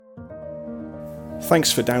Thanks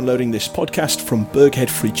for downloading this podcast from Burghead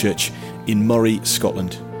Free Church in Moray,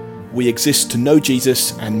 Scotland. We exist to know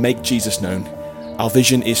Jesus and make Jesus known. Our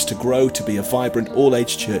vision is to grow to be a vibrant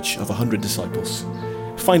all-age church of 100 disciples.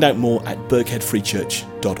 Find out more at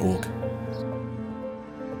burgheadfreechurch.org.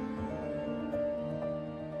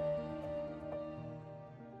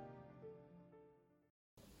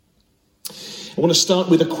 I want to start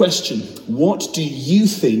with a question. What do you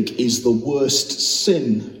think is the worst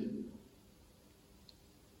sin?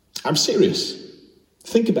 I'm serious.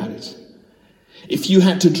 Think about it. If you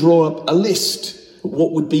had to draw up a list,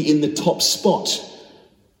 what would be in the top spot?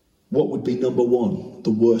 What would be number one,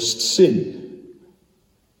 the worst sin?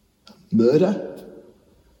 Murder?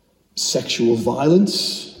 Sexual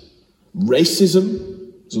violence?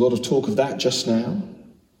 Racism? There's a lot of talk of that just now.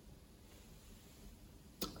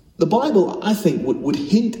 The Bible, I think, would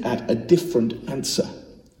hint at a different answer.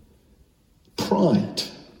 Pride.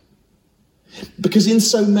 Because in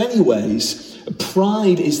so many ways,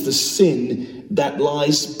 pride is the sin that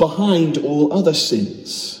lies behind all other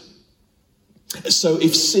sins. So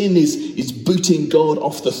if sin is booting God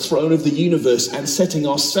off the throne of the universe and setting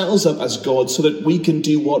ourselves up as God so that we can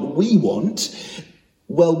do what we want,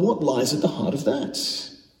 well, what lies at the heart of that?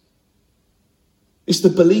 It's the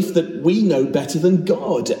belief that we know better than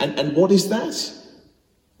God. And what is that?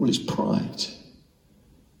 Well, it's pride.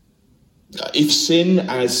 If sin,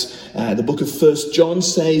 as the book of 1 John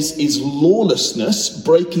says, is lawlessness,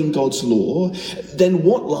 breaking God's law, then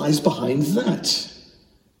what lies behind that?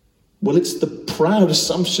 Well, it's the proud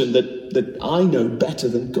assumption that I know better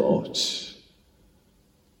than God.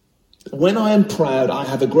 When I am proud, I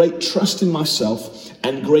have a great trust in myself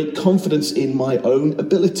and great confidence in my own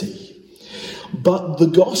ability. But the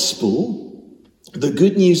gospel, the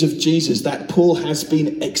good news of Jesus that Paul has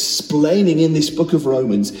been explaining in this book of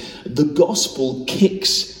Romans, the gospel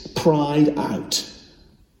kicks pride out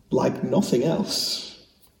like nothing else.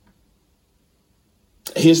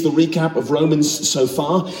 Here's the recap of Romans so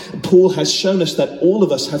far. Paul has shown us that all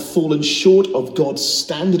of us have fallen short of God's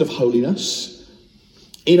standard of holiness.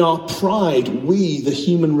 In our pride, we, the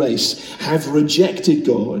human race, have rejected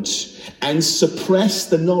God and suppressed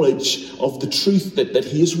the knowledge of the truth that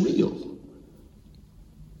he is real.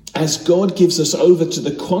 As God gives us over to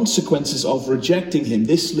the consequences of rejecting him,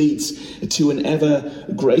 this leads to an ever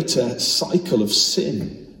greater cycle of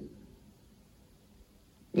sin.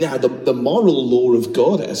 Now, the moral law of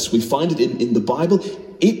God, as we find it in the Bible,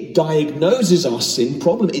 it diagnoses our sin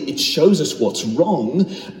problem. It shows us what's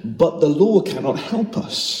wrong, but the law cannot help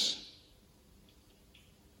us.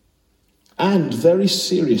 And very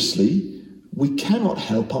seriously, we cannot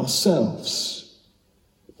help ourselves.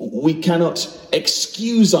 We cannot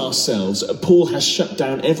excuse ourselves. Paul has shut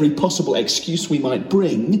down every possible excuse we might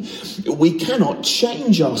bring. We cannot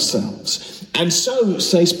change ourselves. And so,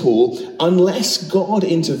 says Paul, unless God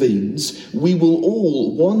intervenes, we will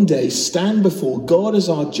all one day stand before God as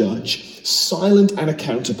our judge, silent and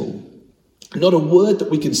accountable. Not a word that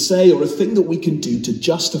we can say or a thing that we can do to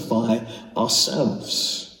justify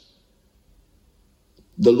ourselves.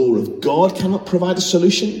 The law of God cannot provide a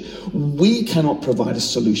solution. We cannot provide a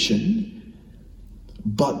solution.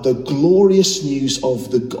 But the glorious news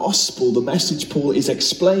of the gospel, the message Paul is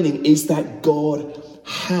explaining, is that God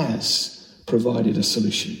has provided a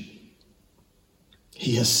solution.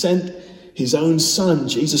 He has sent his own son,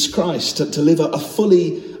 Jesus Christ, to live a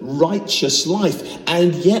fully righteous life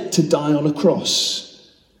and yet to die on a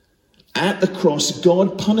cross. At the cross,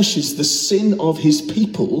 God punishes the sin of his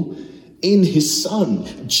people in his son.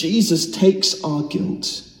 Jesus takes our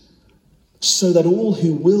guilt so that all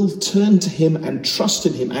who will turn to him and trust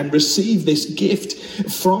in him and receive this gift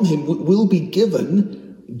from him will be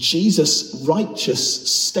given Jesus'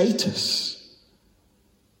 righteous status.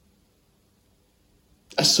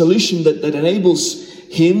 A solution that enables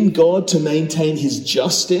him, God, to maintain his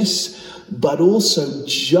justice, but also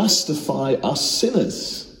justify us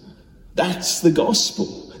sinners. That's the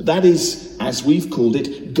gospel. That is, as we've called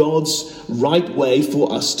it, God's right way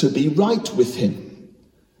for us to be right with him.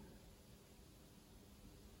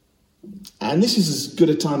 And this is as good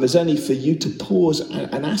a time as any for you to pause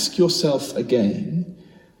and ask yourself again,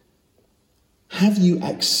 have you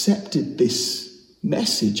accepted this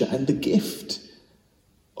message and the gift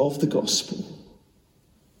of the gospel?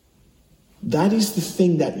 That is the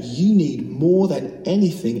thing that you need more than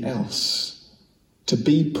anything else to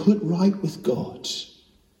be put right with God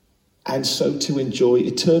and so to enjoy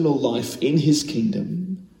eternal life in his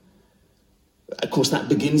kingdom. Of course, that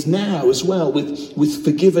begins now as well with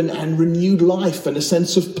forgiven and renewed life and a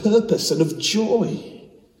sense of purpose and of joy.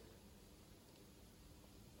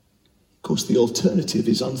 Of course, the alternative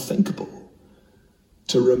is unthinkable.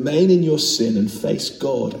 to remain in your sin and face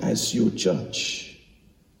God as your judge.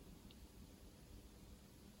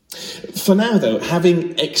 For now, though,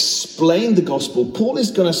 having explained the gospel, Paul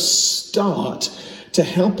is going to start to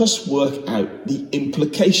help us work out the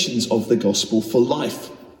implications of the gospel for life.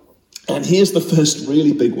 And here's the first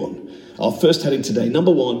really big one. Our first heading today.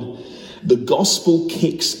 Number one, the gospel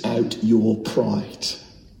kicks out your pride.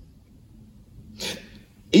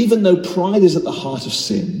 Even though pride is at the heart of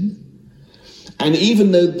sin, and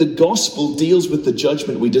even though the gospel deals with the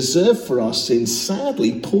judgment we deserve for our sins,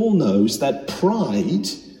 sadly, Paul knows that pride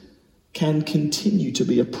can continue to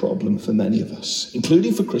be a problem for many of us,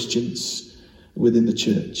 including for Christians within the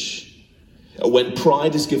church. When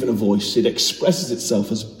pride is given a voice, it expresses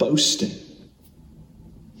itself as boasting.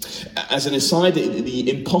 As an aside, the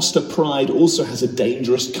imposter pride also has a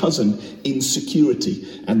dangerous cousin,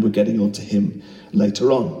 insecurity, and we're getting onto him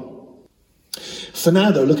later on. For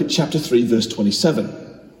now, though, look at chapter 3, verse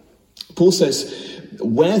 27. Paul says,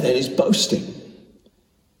 where then is boasting?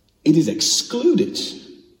 It is excluded.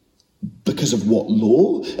 Because of what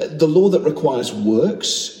law? The law that requires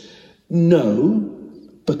works? No,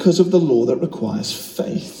 because of the law that requires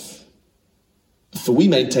faith. For we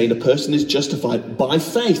maintain a person is justified by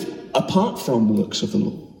faith, apart from works of the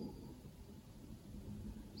law.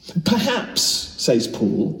 Perhaps, says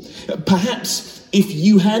Paul, perhaps if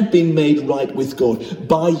you had been made right with God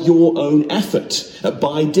by your own effort,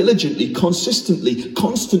 by diligently, consistently,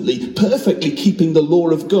 constantly, perfectly keeping the law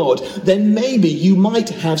of God, then maybe you might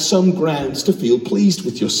have some grounds to feel pleased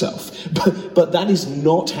with yourself. But that is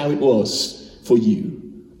not how it was for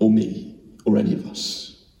you or me or any of us.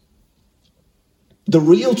 The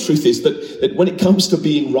real truth is that when it comes to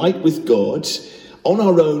being right with God, on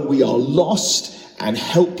our own we are lost and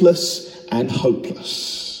helpless and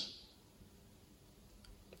hopeless.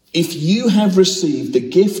 If you have received the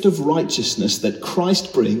gift of righteousness that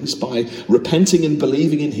Christ brings by repenting and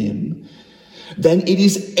believing in him, then it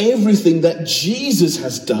is everything that Jesus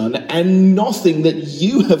has done and nothing that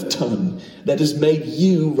you have done that has made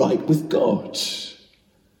you right with God.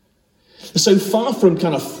 So far from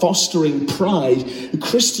kind of fostering pride,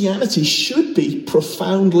 Christianity should be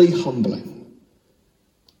profoundly humbling.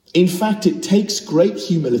 In fact, it takes great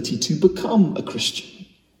humility to become a Christian.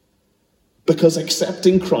 Because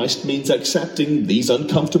accepting Christ means accepting these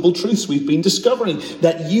uncomfortable truths we've been discovering,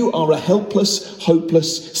 that you are a helpless,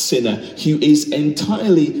 hopeless sinner who is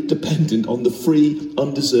entirely dependent on the free,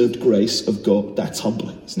 undeserved grace of God. That's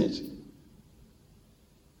humbling, isn't it?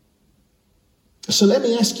 So let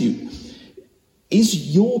me ask you,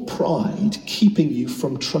 is your pride keeping you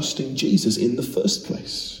from trusting Jesus in the first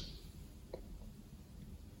place?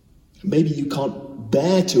 Maybe you can't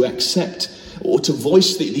bear to accept or to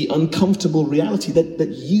voice the uncomfortable reality that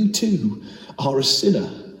you too are a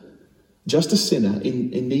sinner, just a sinner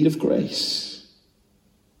in need of grace.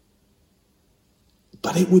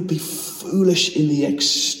 But it would be foolish in the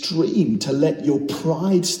extreme to let your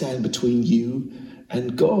pride stand between you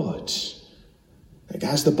and God. Like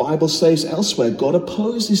as the Bible says elsewhere, God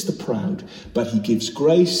opposes the proud, but he gives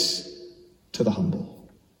grace to the humble.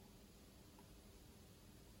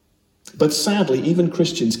 But sadly, even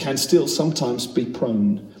Christians can still sometimes be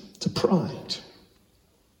prone to pride.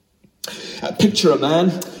 Picture a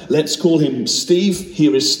man, let's call him Steve.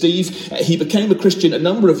 Here is Steve. He became a Christian a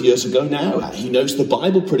number of years ago now. He knows the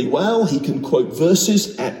Bible pretty well. He can quote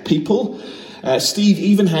verses at people. Steve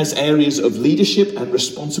even has areas of leadership and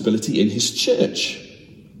responsibility in his church.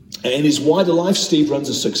 In his wider life, Steve runs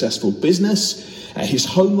a successful business. His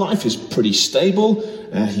home life is pretty stable.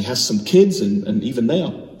 He has some kids, and even they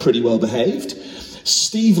are pretty well behaved.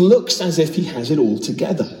 Steve looks as if he has it all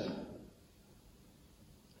together.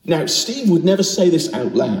 Now, Steve would never say this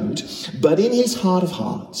out loud, but in his heart of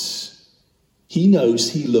hearts, he knows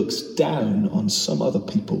he looks down on some other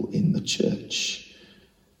people in the church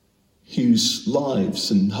whose lives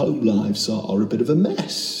and home lives are a bit of a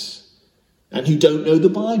mess and who don't know the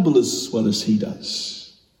Bible as well as he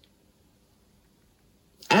does.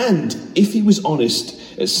 And if he was honest,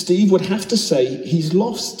 Steve would have to say he's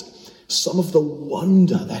lost some of the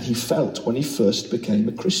wonder that he felt when he first became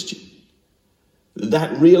a Christian.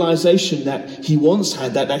 That realization that he once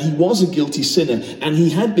had, that he was a guilty sinner and he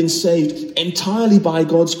had been saved entirely by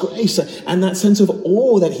God's grace, and that sense of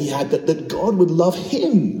awe that he had that God would love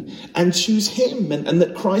him and choose him and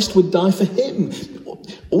that Christ would die for him.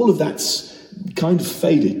 All of that's kind of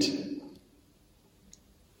faded.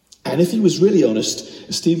 And if he was really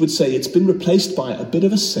honest, Steve would say it's been replaced by a bit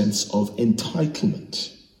of a sense of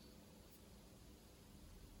entitlement.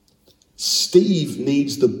 Steve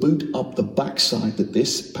needs the boot up the backside that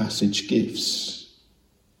this passage gives.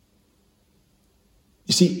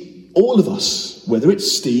 You see, all of us, whether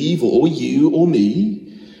it's Steve or you or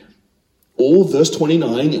me, or verse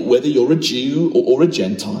 29, whether you're a Jew or a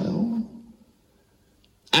Gentile,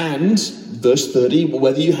 and verse 30,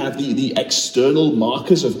 whether you have the external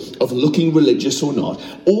markers of looking religious or not,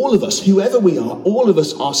 all of us, whoever we are, all of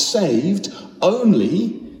us are saved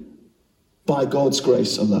only by God's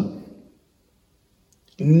grace alone.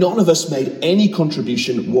 None of us made any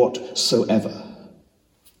contribution whatsoever.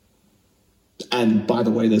 And by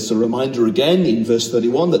the way, there's a reminder again in verse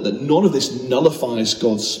 31 that none of this nullifies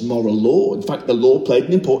God's moral law. In fact, the law played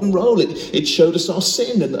an important role. It showed us our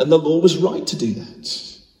sin, and the law was right to do that.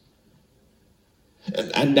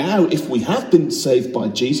 And now, if we have been saved by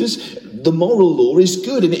Jesus, the moral law is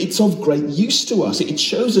good and it's of great use to us. It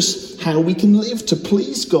shows us how we can live to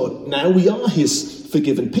please God. Now we are his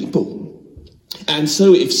forgiven people. And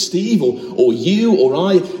so if Steve or you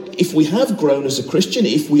or I, if we have grown as a Christian,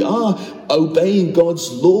 if we are obeying God's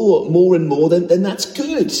law more and more, then that's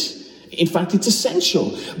good. In fact, it's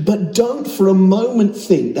essential. But don't for a moment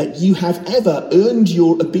think that you have ever earned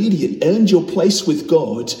your obedience, earned your place with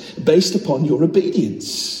God based upon your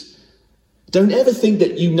obedience. Don't ever think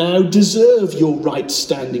that you now deserve your right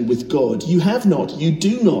standing with God. You have not. You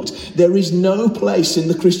do not. There is no place in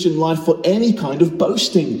the Christian life for any kind of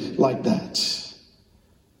boasting like that.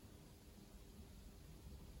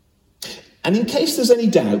 And in case there's any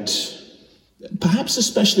doubt, perhaps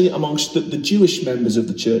especially amongst the Jewish members of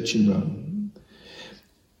the church in Rome,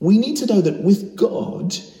 we need to know that with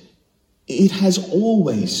God, it has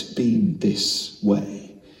always been this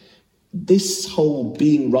way. This whole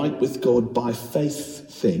being right with God by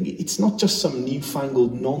faith thing, it's not just some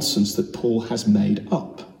newfangled nonsense that Paul has made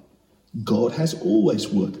up. God has always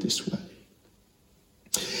worked this way.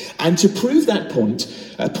 And to prove that point,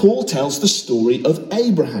 Paul tells the story of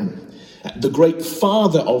Abraham, the great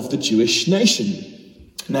father of the Jewish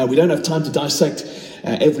nation. Now, we don't have time to dissect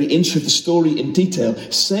every inch of the story in detail,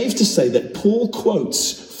 save to say that Paul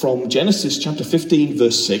quotes from Genesis chapter 15,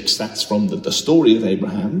 verse 6, that's from the story of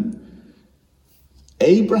Abraham.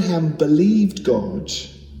 Abraham believed God,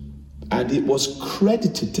 and it was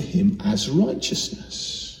credited to him as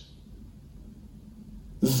righteousness.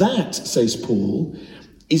 That, says Paul,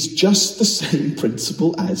 is just the same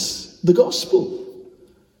principle as the gospel.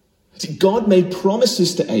 God made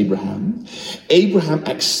promises to Abraham. Abraham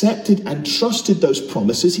accepted and trusted those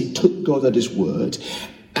promises. He took God at his word,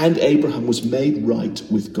 and Abraham was made right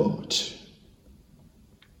with God.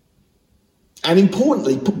 And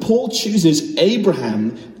importantly, Paul chooses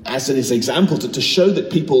Abraham as his example to show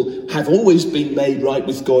that people have always been made right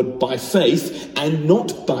with God by faith and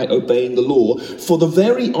not by obeying the law, for the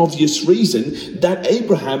very obvious reason that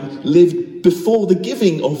Abraham lived before the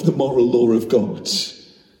giving of the moral law of God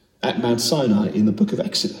at Mount Sinai in the book of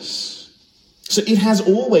Exodus. So it has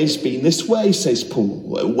always been this way, says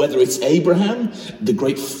Paul, whether it's Abraham, the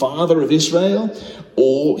great father of Israel,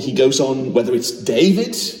 or he goes on, whether it's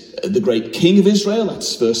David, the great king of Israel,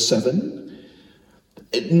 that's verse 7.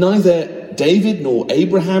 Neither David, nor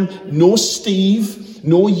Abraham, nor Steve,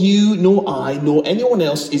 nor you, nor I, nor anyone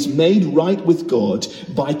else is made right with God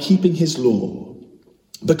by keeping his law.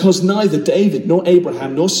 Because neither David, nor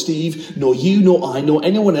Abraham, nor Steve, nor you, nor I, nor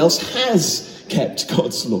anyone else has kept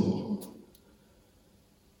God's law.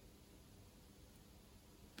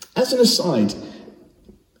 As an aside,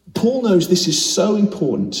 Paul knows this is so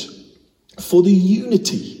important for the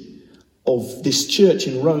unity of this church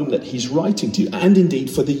in Rome that he's writing to, and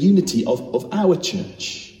indeed for the unity of our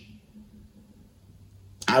church.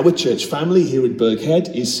 Our church family here at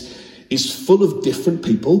Burghead is full of different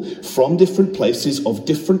people from different places, of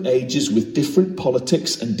different ages, with different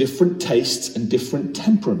politics and different tastes and different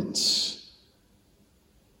temperaments.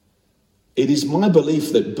 It is my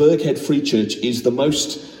belief that Burghead Free Church is the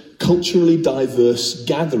most culturally diverse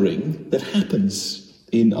gathering that happens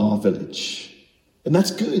in our village. And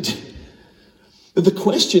that's good. But the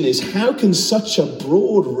question is, how can such a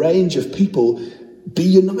broad range of people be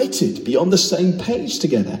united, be on the same page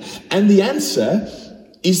together? And the answer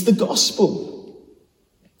is the gospel.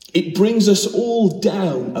 It brings us all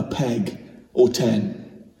down a peg or 10.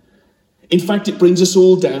 In fact, it brings us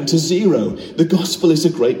all down to 0. The gospel is a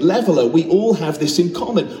great leveler. We all have this in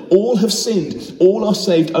common. All have sinned. All are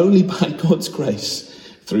saved only by God's grace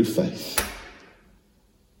through faith.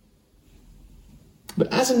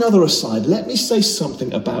 But as another aside, let me say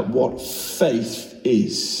something about what faith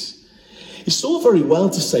is. It's all very well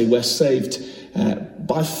to say we're saved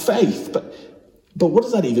by faith, but what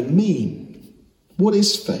does that even mean? What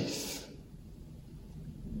is faith?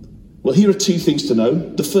 Well, here are 2 things to know.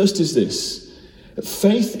 The first is this: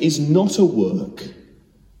 faith is not a work,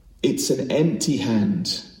 It's an empty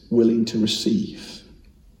hand willing to receive.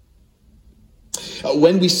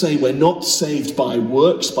 When we say we're not saved by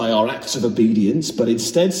works, by our acts of obedience, but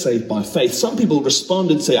instead saved by faith, some people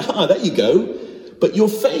respond and say, there you go. But your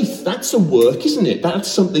faith, that's a work, isn't it? That's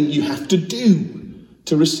something you have to do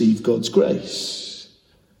to receive God's grace.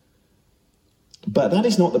 But that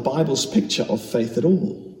is not the Bible's picture of faith at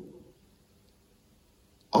all.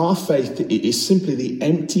 Our faith is simply the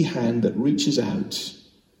empty hand that reaches out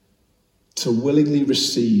to willingly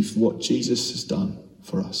receive what Jesus has done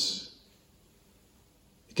for us.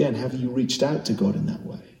 Again, have you reached out to God in that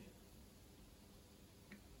way?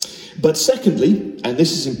 But secondly, and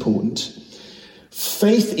this is important,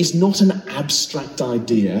 faith is not an abstract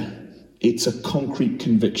idea, it's a concrete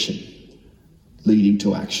conviction leading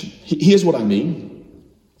to action. Here's what I mean.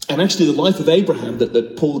 And actually the life of Abraham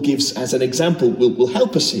that Paul gives as an example will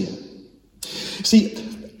help us here. See,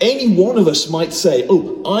 any one of us might say,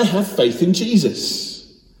 I have faith in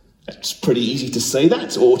Jesus. It's pretty easy to say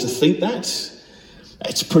that or to think that.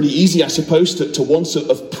 It's pretty easy, I suppose, to once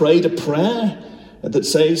have prayed a prayer that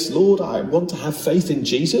says, Lord, I want to have faith in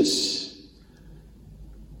Jesus.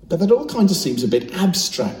 But that all kind of seems a bit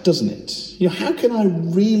abstract, doesn't it? How can I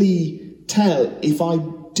really tell if I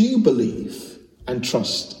do believe and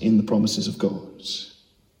trust in the promises of God?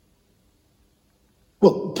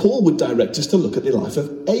 Well, Paul would direct us to look at the life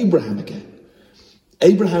of Abraham again.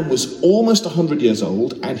 Abraham was almost 100 years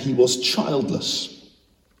old and he was childless.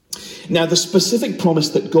 Now, the specific promise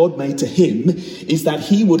that God made to him is that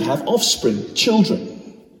he would have offspring,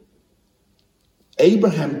 children.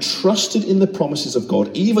 Abraham trusted in the promises of God,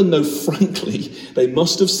 even though, frankly, they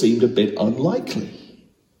must have seemed a bit unlikely.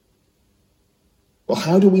 Well,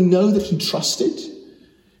 how do we know that he trusted?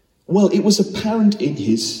 Well, it was apparent in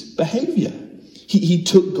his behavior. He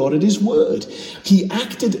took God at his word. He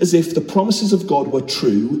acted as if the promises of God were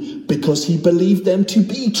true because he believed them to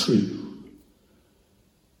be true.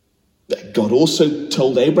 God also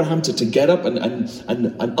told Abraham to get up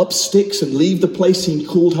and up sticks and leave the place he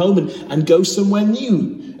called home and go somewhere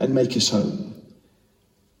new and make his home.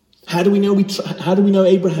 How do we know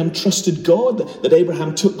Abraham trusted God, that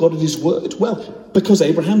Abraham took God at his word? Well, because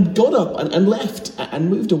Abraham got up and left and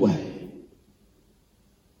moved away.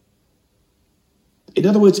 In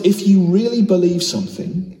other words, if you really believe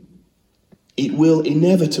something, it will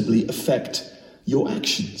inevitably affect your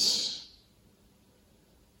actions.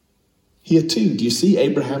 Here too, do you see,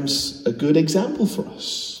 Abraham's a good example for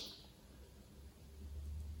us.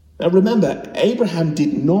 Now remember, Abraham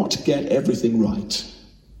did not get everything right.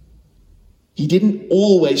 He didn't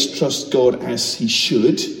always trust God as he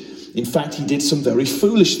should. In fact, he did some very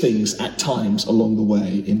foolish things at times along the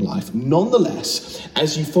way in life. Nonetheless,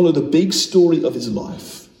 as you follow the big story of his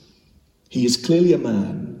life, he is clearly a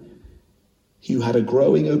man who had a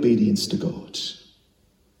growing obedience to God.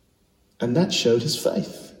 And that showed his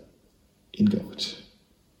faith in God.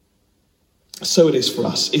 So it is for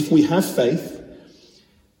us. If we have faith,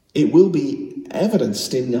 it will be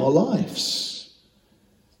evidenced in our lives.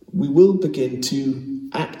 We will begin to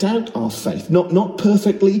act out our faith. Not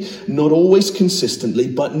perfectly, not always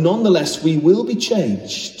consistently, but nonetheless we will be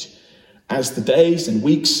changed as the days and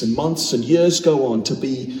weeks and months and years go on to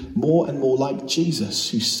be more and more like Jesus,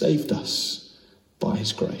 who saved us by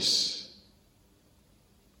his grace.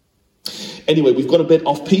 Anyway, we've got a bit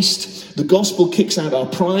off-piste. The gospel kicks out our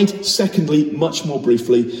pride. Secondly, much more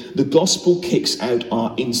briefly, the gospel kicks out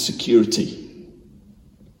our insecurity.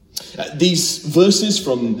 These verses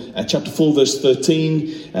from chapter 4, verse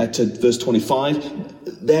 13 to verse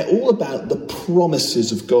 25, they're all about the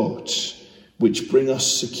promises of God, which bring us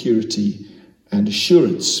security and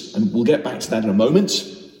assurance. And we'll get back to that in a moment.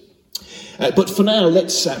 But for now,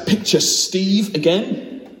 let's picture Steve again.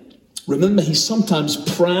 Remember, he's sometimes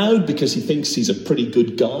proud because he thinks he's a pretty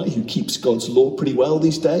good guy who keeps God's law pretty well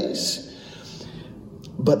these days.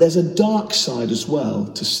 But there's a dark side as well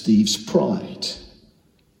to Steve's pride.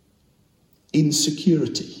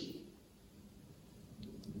 Insecurity.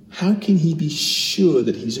 How can he be sure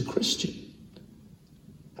that he's a Christian?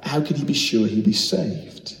 How can he be sure he'll be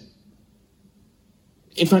saved?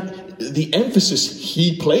 In fact, the emphasis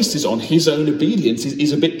he places on his own obedience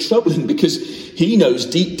is a bit troubling, because he knows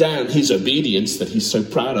deep down his obedience that he's so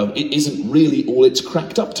proud of, it isn't really all it's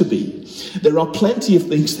cracked up to be. There are plenty of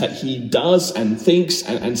things that he does and thinks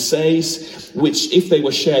and says, which, if they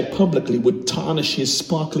were shared publicly, would tarnish his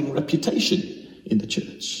sparkling reputation in the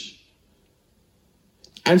church.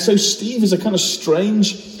 And so Steve is a kind of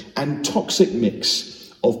strange and toxic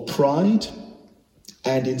mix of pride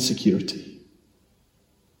and insecurity.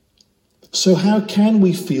 So how can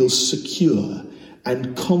we feel secure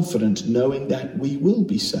and confident knowing that we will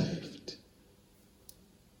be saved.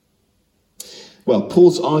 Well,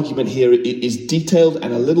 Paul's argument here is detailed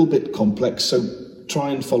and a little bit complex, so try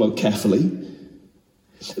and follow carefully.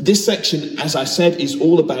 This section, as I said, is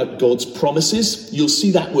all about God's promises. You'll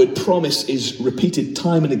see that word promise is repeated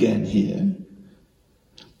time and again here.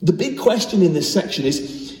 The big question in this section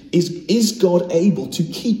is God able to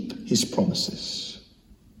keep his promises?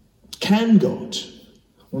 Can God?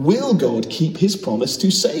 Will God keep his promise to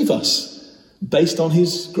save us based on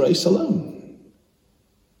his grace alone?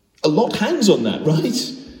 A lot hangs on that,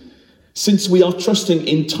 right? Since we are trusting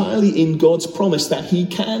entirely in God's promise that he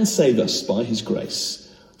can save us by his grace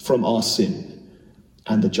from our sin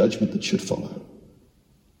and the judgment that should follow.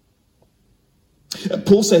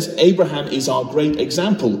 Paul says Abraham is our great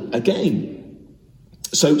example again.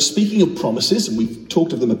 So speaking of promises, and we've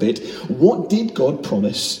talked of them a bit, what did God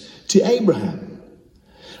promise to Abraham?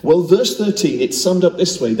 Well, verse 13, it's summed up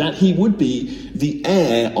this way, that he would be the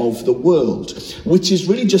heir of the world, which is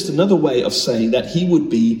really just another way of saying that he would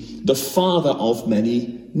be the father of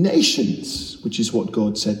many nations, which is what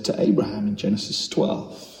God said to Abraham in Genesis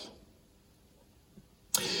 12.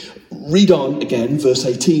 Read on again, verse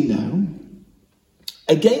 18 now.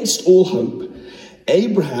 Against all hope,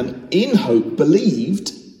 Abraham in hope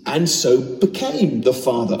believed and so became the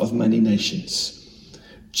father of many nations,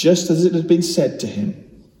 just as it had been said to him,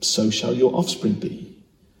 so shall your offspring be.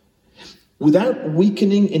 Without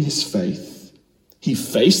weakening in his faith, he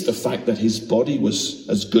faced the fact that his body was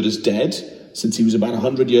as good as dead, since he was about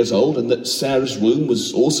 100 years old, and that Sarah's womb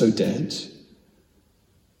was also dead.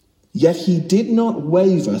 Yet he did not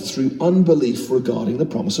waver through unbelief regarding the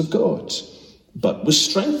promise of God, but was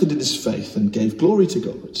strengthened in his faith and gave glory to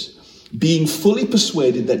God, being fully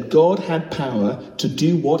persuaded that God had power to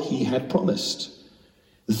do what he had promised.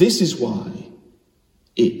 This is why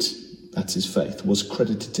that's his faith, was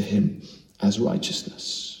credited to him as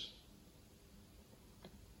righteousness.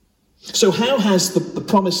 So how has the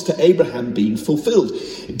promise to Abraham been fulfilled?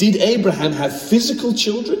 Did Abraham have physical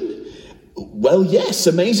children? Well, yes,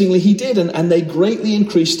 amazingly he did, and they greatly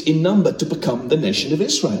increased in number to become the nation of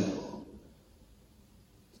Israel.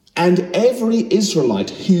 And every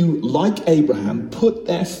Israelite who, like Abraham, put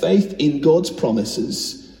their faith in God's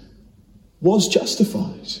promises was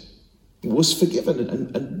justified, was forgiven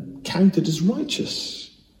and counted as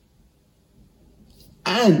righteous.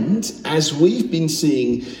 And as we've been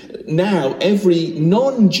seeing now, every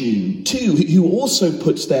non-Jew too, who also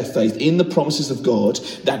puts their faith in the promises of God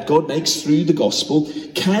that God makes through the gospel,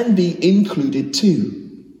 can be included too.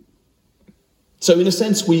 So in a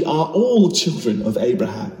sense, we are all children of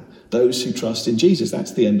Abraham, those who trust in Jesus.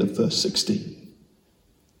 That's the end of verse 16.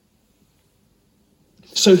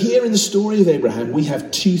 So here in the story of Abraham, we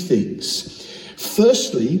have two things.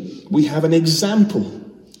 Firstly, we have an example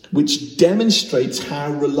which demonstrates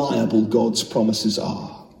how reliable God's promises are.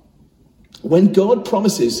 When God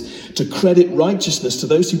promises to credit righteousness to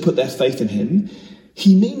those who put their faith in him,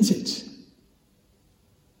 he means it.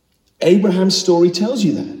 Abraham's story tells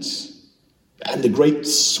you that. And the great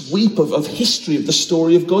sweep of history of the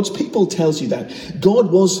story of God's people tells you that.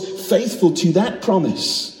 God was faithful to that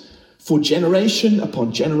promise for generation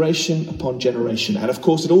upon generation upon generation. And of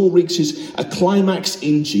course, it all reaches a climax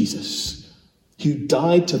in Jesus, who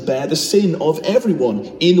died to bear the sin of everyone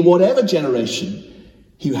in whatever generation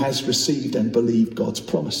who has received and believed God's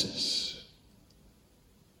promises.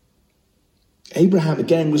 Abraham,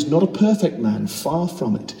 again, was not a perfect man, far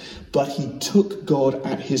from it, but he took God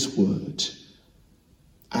at his word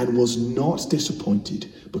and was not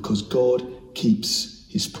disappointed because God keeps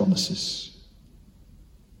his promises.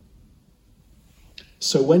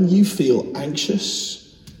 So when you feel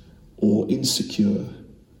anxious or insecure,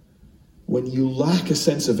 when you lack a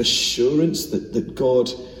sense of assurance that God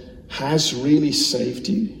has really saved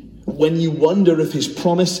you, when you wonder if his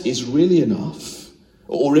promise is really enough,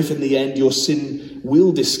 or if in the end your sin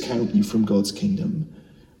will discount you from God's kingdom,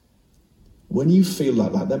 when you feel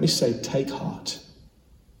like that, let me say, take heart.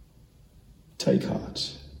 Take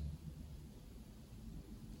heart.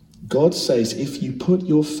 God says if you put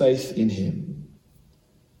your faith in him,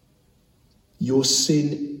 your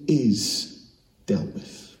sin is dealt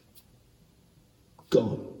with.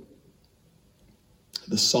 Gone.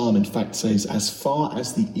 The psalm, in fact, says, as far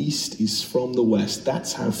as the east is from the west,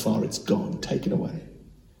 that's how far it's gone, taken away.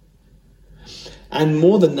 And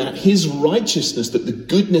more than that, his righteousness, that the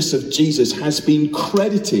goodness of Jesus has been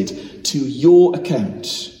credited to your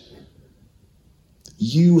account.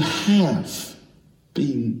 You have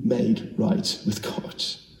been made right with God.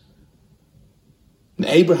 And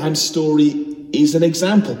Abraham's story is an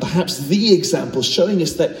example, perhaps the example, showing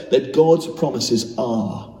us that God's promises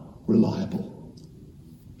are reliable.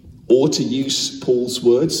 Or to use Paul's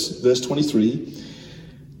words, verse 23,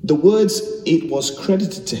 the words "it was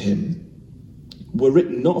credited to him" were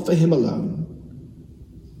written not for him alone,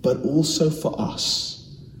 but also for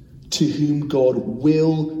us, to whom God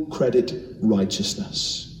will credit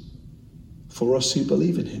righteousness, for us who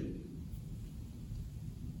believe in him.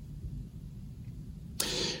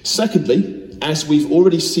 Secondly, as we've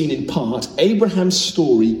already seen in part, Abraham's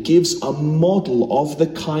story gives a model of the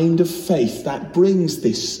kind of faith that brings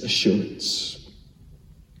this assurance.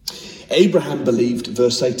 Abraham believed,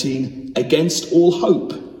 verse 18, against all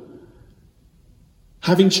hope.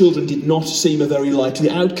 Having children did not seem a very likely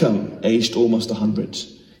outcome, aged almost 100.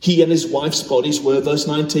 He and his wife's bodies were, verse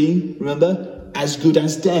 19, remember, as good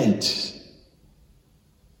as dead.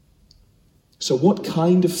 So what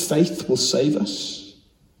kind of faith will save us?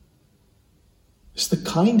 It's the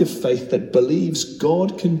kind of faith that believes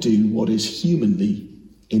God can do what is humanly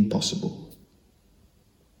impossible.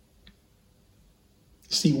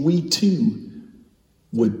 See, we too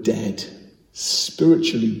were dead,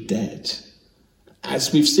 spiritually dead.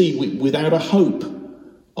 As we've seen, without a hope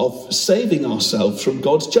of saving ourselves from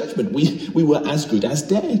God's judgment, we were as good as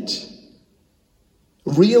dead.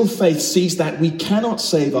 Real faith sees that we cannot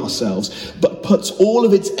save ourselves, but puts all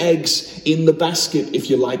of its eggs in the basket, if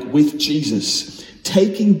you like, with Jesus,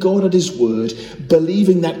 taking God at his word,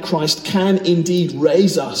 believing that Christ can indeed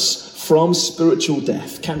raise us from spiritual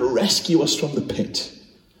death, can rescue us from the pit.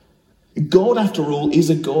 God, after all, is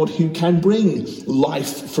a God who can bring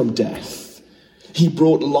life from death. He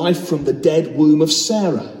brought life from the dead womb of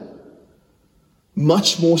Sarah.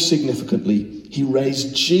 Much more significantly, he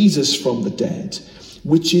raised Jesus from the dead,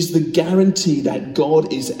 which is the guarantee that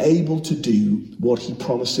God is able to do what he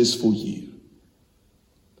promises for you.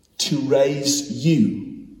 To raise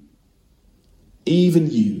you,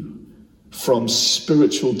 even you, from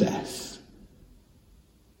spiritual death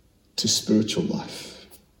to spiritual life.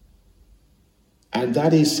 And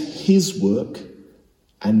that is his work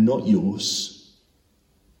and not yours.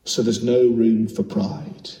 So there's no room for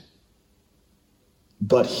pride.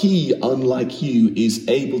 But he, unlike you, is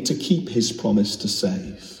able to keep his promise to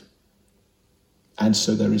save. And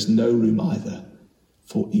so there is no room either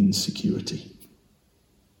for insecurity.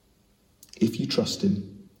 If you trust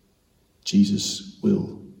him, Jesus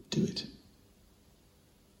will do it.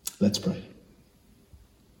 Let's pray.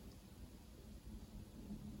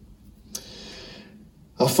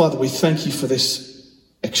 Our Father, we thank you for this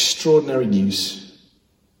extraordinary news.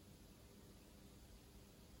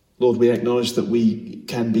 Lord, we acknowledge that we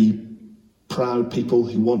can be proud people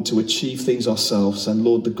who want to achieve things ourselves, and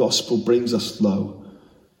Lord, the gospel brings us low.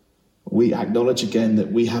 We acknowledge again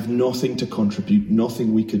that we have nothing to contribute,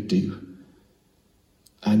 nothing we could do.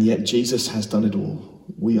 And yet Jesus has done it all.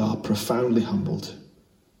 We are profoundly humbled.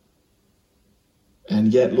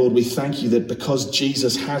 And yet, Lord, we thank you that because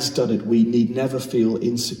Jesus has done it, we need never feel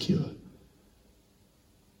insecure.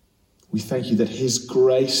 We thank you that his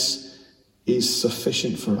grace is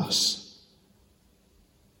sufficient for us.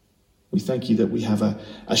 We thank you that we have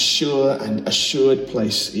a sure and assured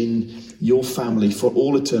place in your family for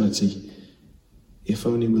all eternity, if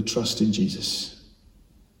only we'll trust in Jesus.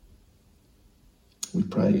 We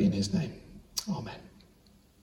pray in his name. Amen.